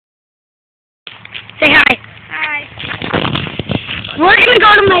gonna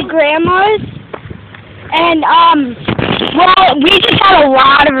go to my grandma's, and well, we just had a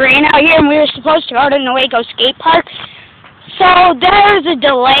lot of rain out here, and we were supposed to go to Newaygo Skate Park. So there's a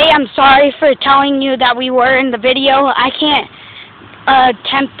delay. I'm sorry for telling you that we were in the video. I can't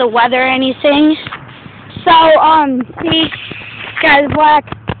tempt the weather or anything. So see, guys, black.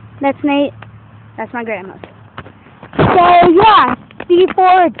 That's Nate. That's my grandma. So yeah, see you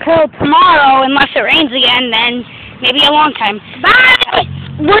forward till tomorrow, unless it rains again. Then maybe a long time. Bye.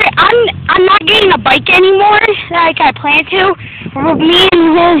 I'm not getting a bike anymore like I planned to. Me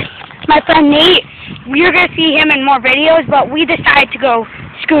and my friend Nate, you're gonna see him in more videos, but we decided to go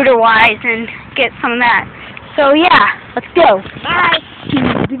scooter-wise and get some of that. So yeah, let's go. Bye.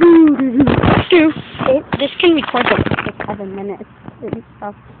 This can record like 7 minutes and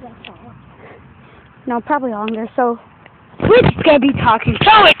stuff. No, probably longer. So we're just gonna be talking.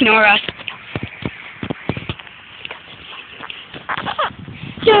 So ignore us.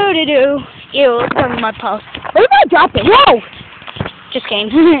 Ew, let's go to my post. What am I dropping? Whoa! Just kidding.